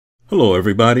Hello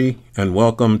everybody, and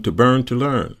welcome to Burn to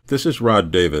Learn. This is Rod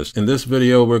Davis. In this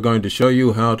video, we're going to show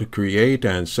you how to create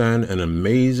and send an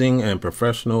amazing and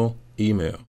professional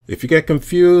email. If you get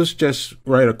confused, just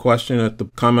write a question at the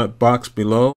comment box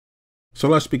below. So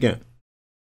let's begin.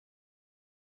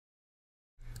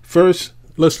 First,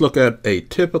 let's look at a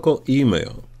typical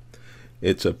email.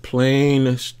 It's a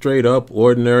plain, straight up,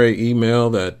 ordinary email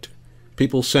that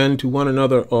people send to one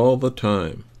another all the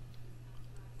time.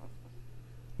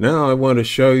 Now I want to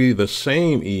show you the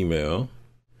same email.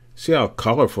 See how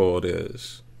colorful it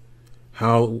is,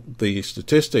 how the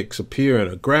statistics appear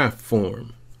in a graph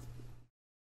form.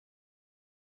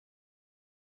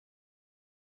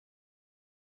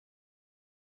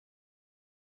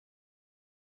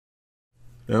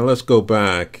 Now let's go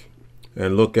back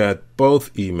and look at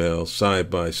both emails side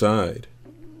by side.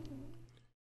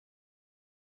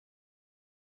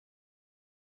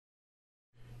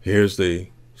 Here's the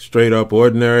straight up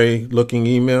ordinary looking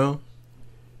email.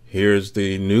 Here's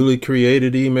the newly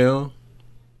created email.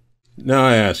 Now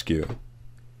I ask you,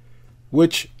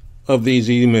 which of these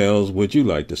emails would you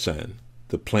like to send?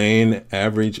 The plain,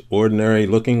 average, ordinary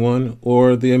looking one,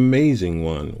 or the amazing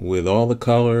one with all the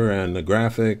color and the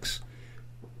graphics?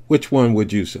 Which one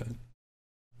would you send?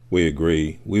 We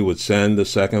agree. We would send the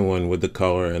second one with the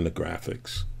color and the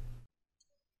graphics.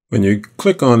 When you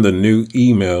click on the new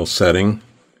email setting,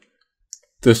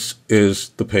 this is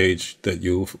the page that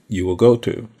you will go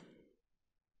to.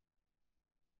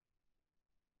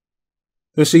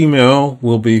 This email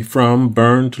will be from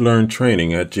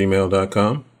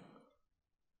burntolearntraining@gmail.com.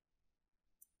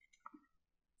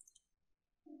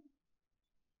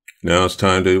 Now it's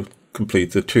time to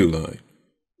complete the to-line.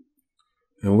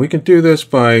 And we can do this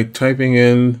by typing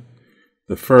in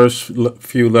the first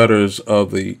few letters of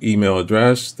the email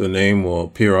address. The name will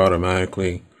appear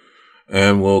automatically.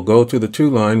 And we'll go to the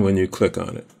to-line when you click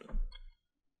on it.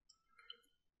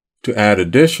 To add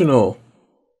additional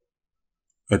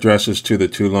addresses to the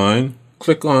to-line,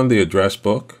 click on the address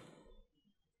book.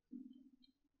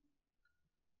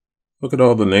 Look at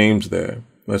all the names there.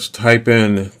 Let's type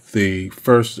in the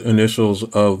first initials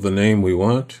of the name we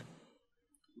want.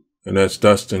 And that's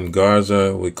Dustin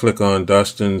Garza. We click on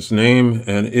Dustin's name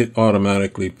and it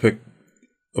automatically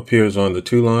appears on the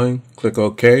to-line. Click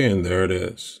OK and there it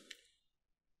is.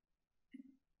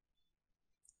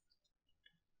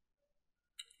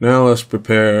 Now let's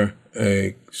prepare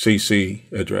a CC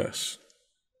address.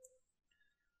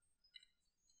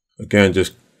 Again,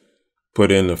 just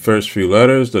put in the first few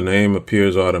letters. The name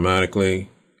appears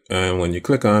automatically. And when you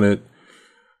click on it,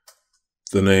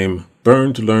 the name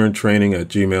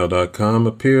burntolearntraining@gmail.com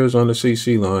appears on the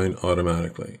CC line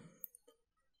automatically.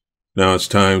 Now it's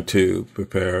time to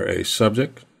prepare a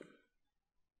subject.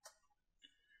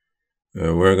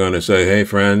 And we're going to say, hey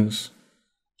friends,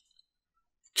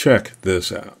 check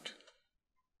this out.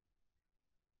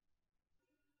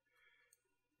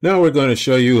 Now we're going to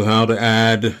show you how to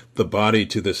add the body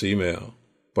to this email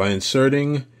by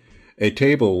inserting a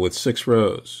table with 6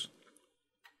 rows.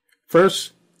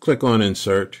 First, click on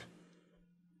Insert,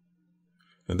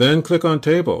 and then click on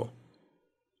Table.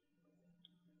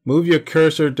 Move your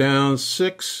cursor down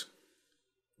 6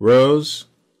 rows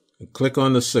and click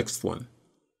on the 6th one.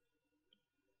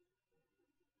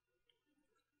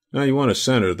 Now you want to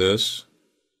center this.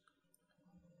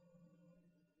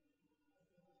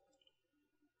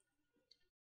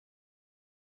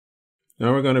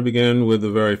 Now we're going to begin with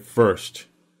the very first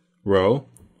row.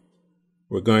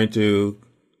 We're going to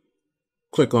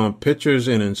click on Pictures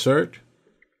and Insert.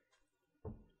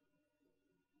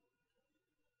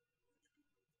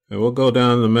 And we'll go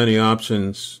down the menu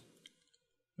options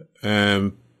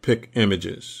and pick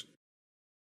Images.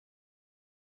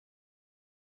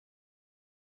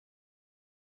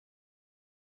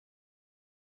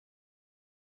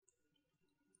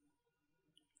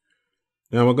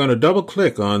 Now we're going to double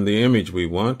click on the image we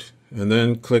want and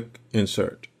then click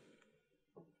Insert.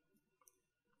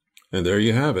 And there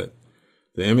you have it.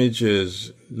 The image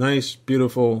is nice,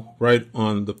 beautiful, right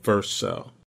on the first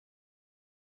cell.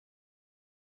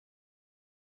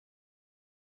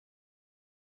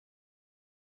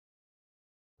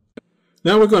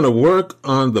 Now we're going to work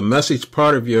on the message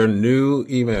part of your new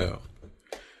email.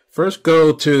 First,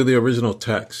 go to the original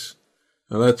text.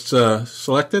 Now let's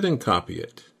select it and copy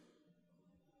it.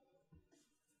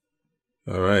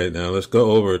 All right, now let's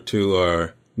go over to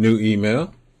our new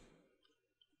email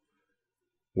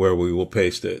where we will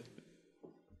paste it.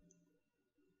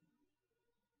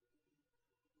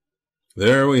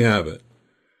 There we have it.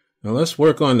 Now let's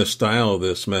work on the style of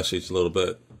this message a little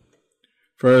bit.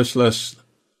 First, let's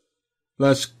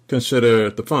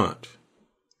consider the font.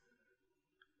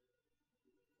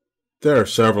 There are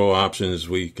several options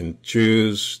we can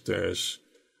choose. There's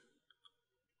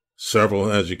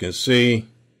several, as you can see.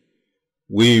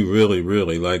 We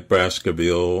really like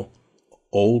Baskerville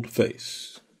Old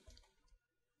Face.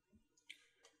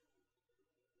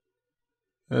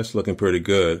 That's looking pretty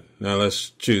good. Now let's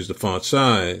choose the font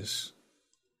size.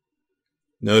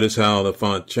 Notice how the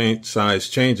font size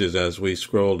changes as we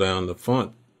scroll down the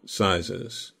font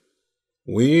sizes.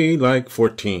 We like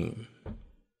 14.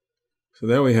 So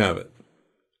there we have it.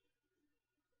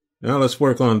 Now let's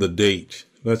work on the date.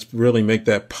 Let's really make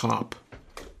that pop.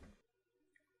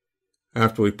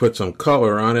 After we put some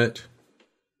color on it,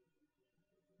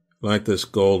 like this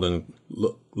golden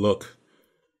look,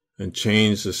 and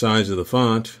change the size of the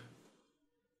font,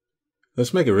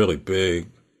 let's make it really big.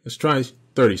 Let's try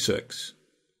 36.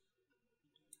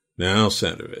 Now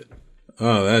center it.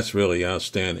 Oh, that's really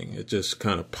outstanding. It just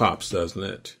kind of pops, doesn't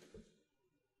it?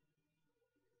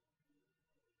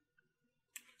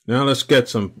 Now let's get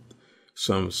some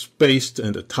space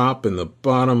in the top and the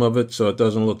bottom of it so it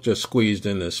doesn't look just squeezed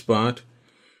in this spot.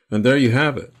 And there you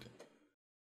have it.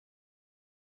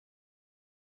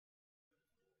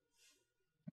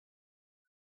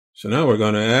 So now we're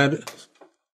going to add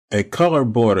a color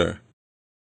border.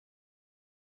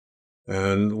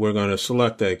 And we're going to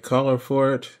select a color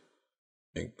for it.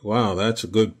 Wow, that's a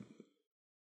good,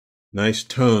 nice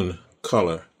tone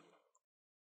color.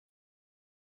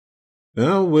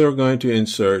 Now we're going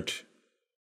to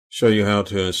show you how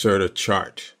to insert a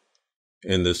chart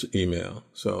in this email.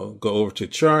 So go over to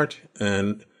chart,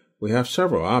 and we have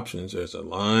several options. There's a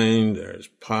line, there's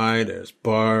pie, there's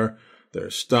bar,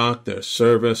 there's stock, there's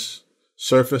surface.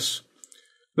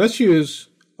 Let's use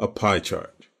a pie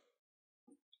chart.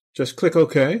 Just click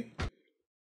OK.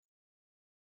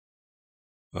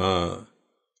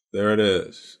 There it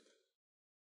is.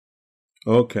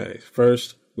 Okay,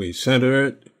 first we center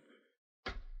it.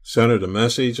 Center the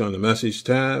message on the message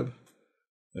tab.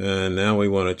 And now we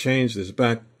want to change this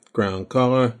background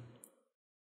color.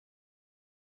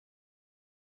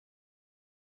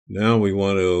 Now we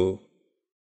want to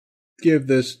give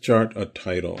this chart a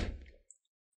title.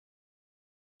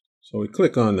 So we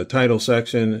click on the title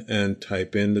section and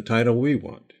type in the title we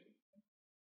want.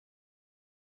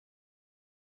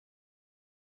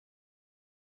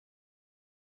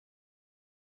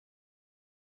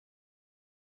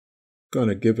 Going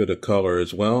to give it a color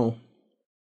as well.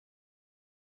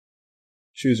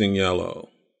 Choosing yellow.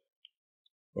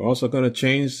 We're also going to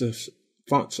change the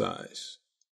font size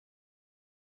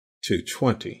to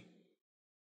 20.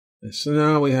 And so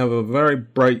now we have a very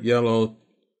bright yellow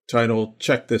title.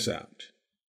 Check this out.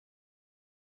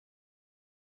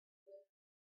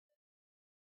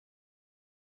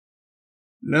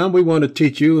 Now we want to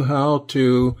teach you how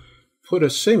to put a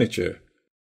signature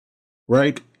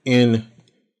right in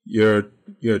your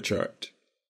chart.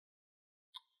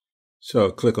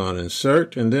 So click on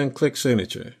Insert and then click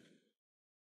Signature.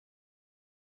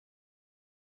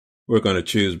 We're going to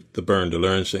choose the Burn to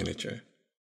Learn signature.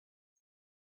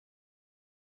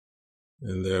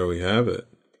 And there we have it.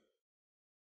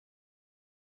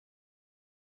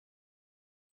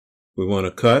 We want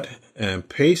to cut and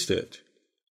paste it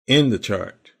in the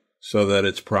chart so that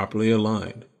it's properly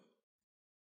aligned.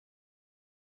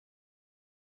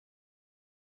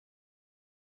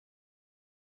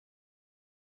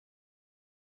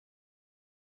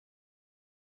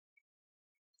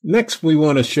 Next, we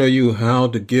want to show you how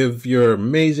to give your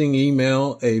amazing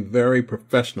email a very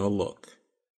professional look.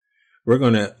 We're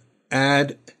going to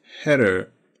add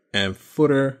header and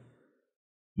footer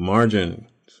margins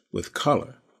with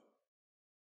color.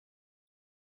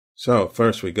 So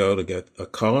first we go to get a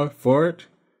color for it,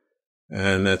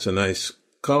 and that's a nice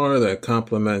color that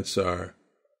complements our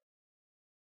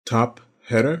top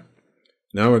header.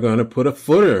 Now we're going to put a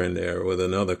footer in there with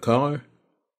another color.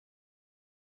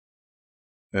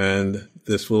 And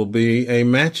this will be a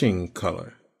matching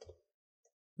color.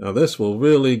 Now this will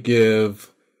really give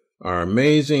our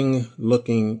amazing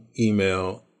looking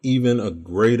email even a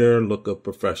greater look of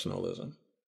professionalism.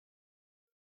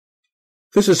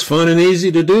 This is fun and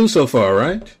easy to do so far,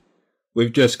 right?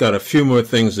 We've just got a few more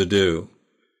things to do.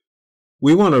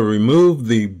 We want to remove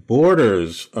the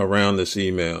borders around this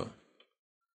email.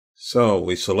 So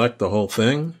we select the whole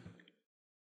thing.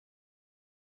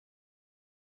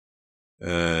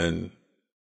 And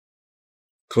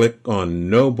click on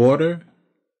No Border.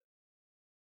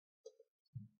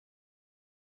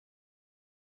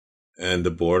 And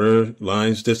the border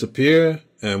lines disappear,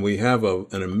 and we have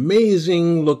an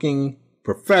amazing looking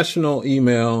professional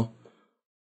email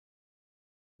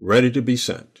ready to be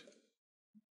sent.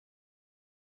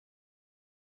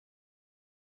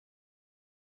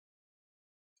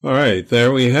 All right,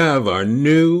 there we have our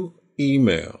new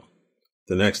email.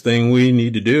 The next thing we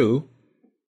need to do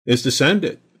is to send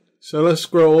it. So let's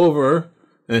scroll over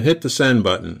and hit the send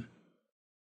button.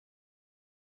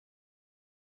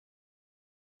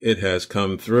 It has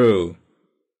come through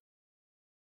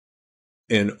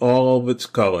in all of its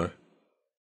color,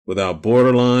 without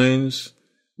borderlines,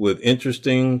 with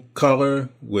interesting color,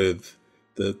 with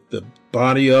the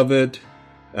body of it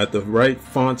at the right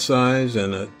font size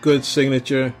and a good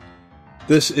signature.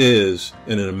 This is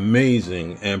an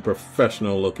amazing and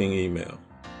professional looking email.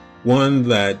 One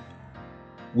that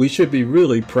we should be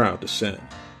really proud to send.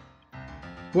 I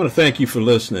want to thank you for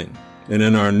listening. And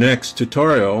in our next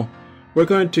tutorial, we're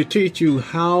going to teach you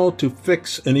how to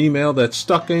fix an email that's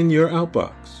stuck in your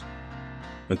outbox.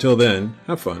 Until then,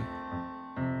 have fun.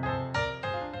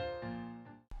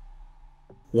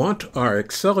 Want our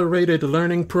accelerated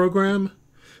learning program?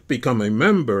 Become a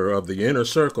member of the Inner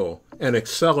Circle and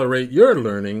accelerate your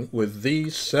learning with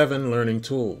these 7 learning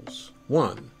tools.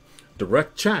 1.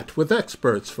 Direct chat with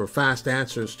experts for fast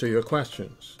answers to your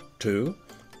questions. 2.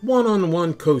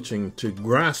 One-on-one coaching to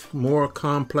grasp more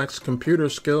complex computer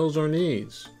skills or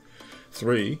needs.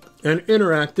 3. An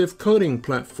interactive coding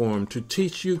platform to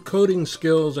teach you coding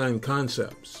skills and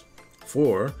concepts.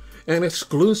 4. An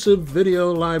exclusive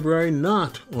video library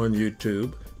not on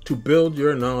YouTube to build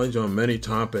your knowledge on many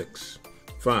topics.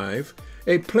 5.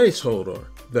 A placeholder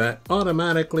that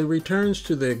automatically returns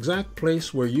to the exact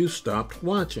place where you stopped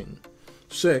watching.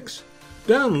 6.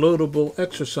 Downloadable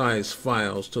exercise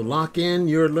files to lock in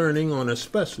your learning on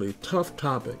especially tough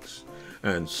topics.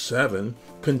 And 7.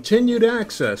 Continued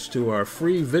access to our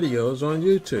free videos on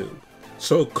YouTube.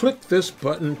 So click this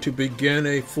button to begin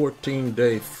a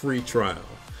 14-day free trial.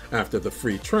 After the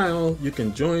free trial, you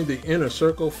can join the Inner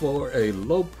Circle for a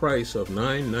low price of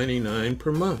 $9.99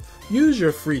 per month. Use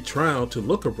your free trial to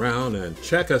look around and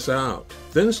check us out.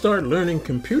 Then start learning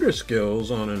computer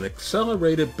skills on an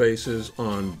accelerated basis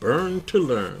on Burn to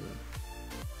Learn.